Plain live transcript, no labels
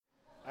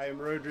I am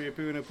Rhodri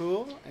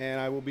Apunapool, and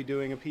I will be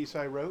doing a piece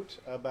I wrote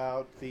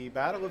about the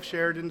Battle of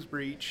Sheridan's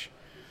Breach,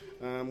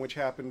 which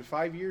happened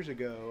 5 years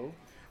ago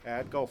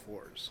at Gulf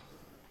Wars.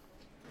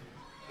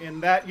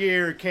 In that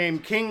year came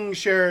King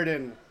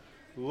Sheridan,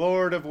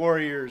 Lord of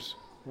Warriors,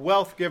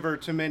 wealth giver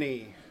to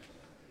many,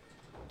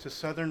 to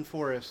southern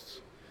forests,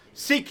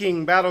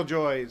 seeking battle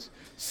joys,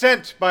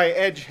 sent by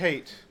edge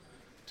hate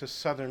to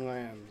southern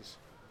lands.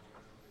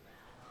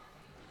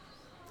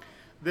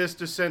 This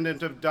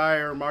descendant of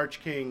dire March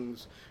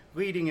kings,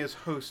 leading his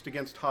host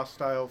against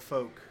hostile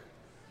folk.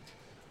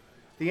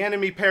 The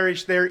enemy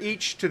perished there,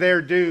 each to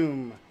their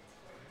doom.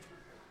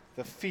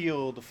 The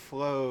field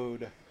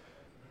flowed,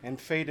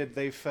 and fated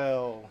they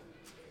fell,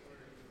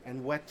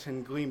 and wet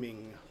and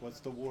gleaming was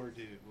the war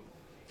dew.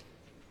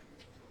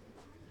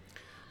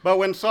 But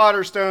when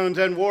slaughter stones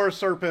and war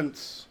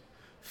serpents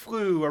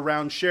flew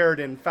around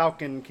Sheridan,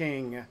 Falcon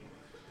King,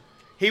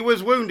 he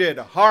was wounded,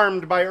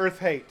 harmed by earth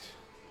hate,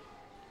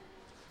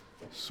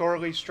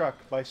 sorely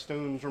struck by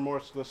stone's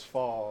remorseless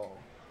fall.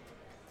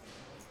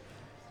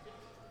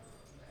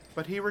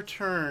 But he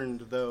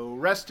returned, though,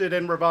 rested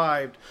and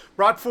revived,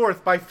 brought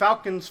forth by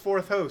Falcon's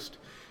fourth host,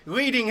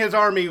 leading his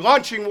army,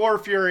 launching war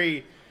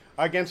fury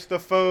against the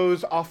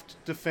foe's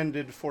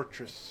oft-defended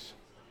fortress.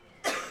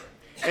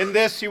 In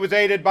this he was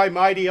aided by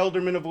mighty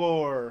ealdormen of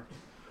lore,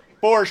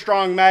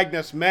 boar-strong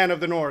Magnus, man of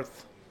the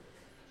north,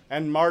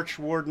 and March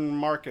Warden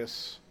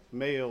Marcus,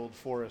 mailed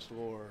forest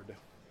lord.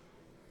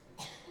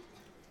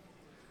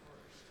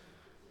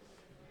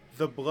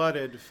 The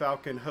blooded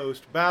Falcon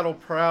host,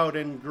 battle-proud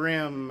and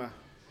grim,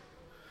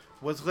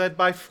 was led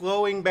by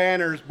flowing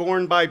banners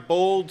borne by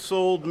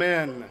bold-souled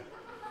men,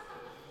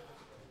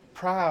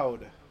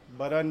 proud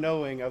but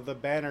unknowing of the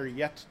banner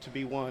yet to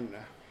be won,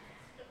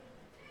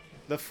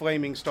 the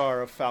flaming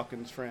star of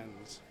Falcon's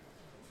friends.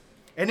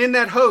 And in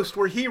that host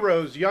were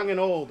heroes, young and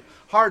old,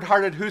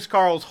 hard-hearted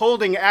huscarls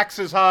holding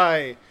axes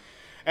high,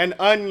 and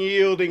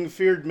unyielding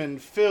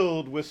feardmen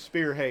filled with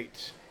spear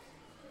hate.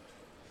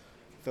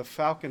 The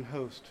Falcon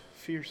host,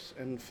 fierce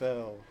and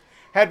fell,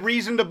 had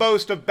reason to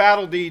boast of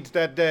battle deeds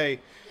that day.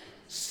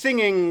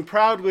 Singing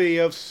proudly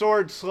of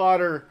sword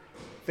slaughter,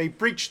 they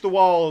breached the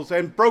walls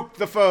and broke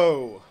the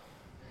foe.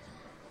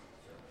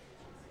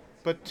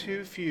 But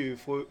too few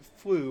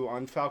flew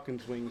on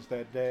Falcon's wings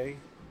that day.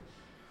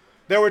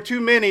 There were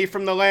too many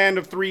from the land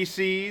of three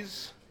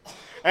seas,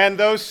 and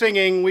though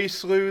singing we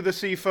slew the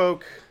sea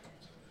folk,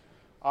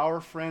 our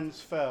friends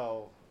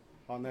fell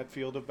on that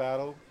field of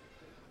battle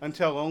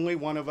until only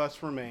one of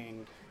us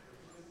remained.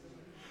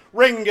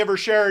 Ring-giver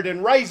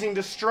Sheridan, rising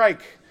to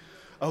strike,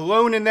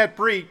 alone in that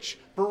breach,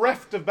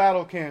 bereft of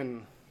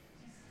battlekin.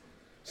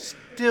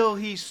 Still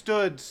he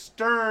stood,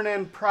 stern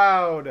and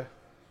proud,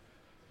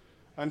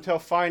 until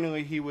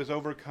finally he was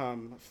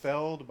overcome,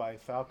 felled by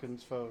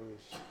Falcon's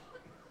foes.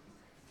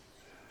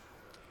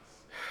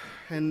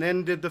 And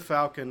then did the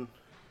Falcon,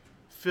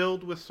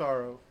 filled with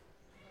sorrow,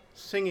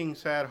 singing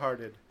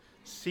sad-hearted,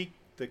 seek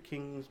the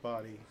king's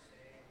body.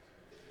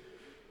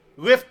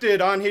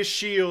 Lifted on his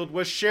shield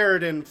was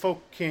Sheridan,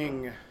 folk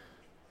king.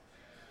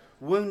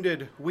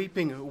 Wounded,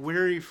 weeping,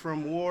 weary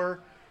from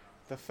war,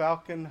 the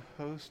Falcon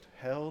host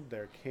held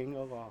their king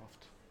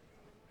aloft.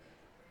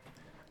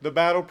 The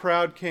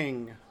battle-proud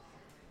king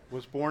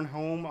was borne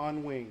home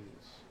on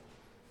wings.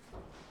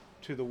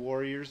 To the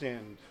warrior's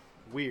end,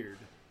 Weird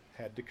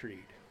had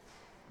decreed.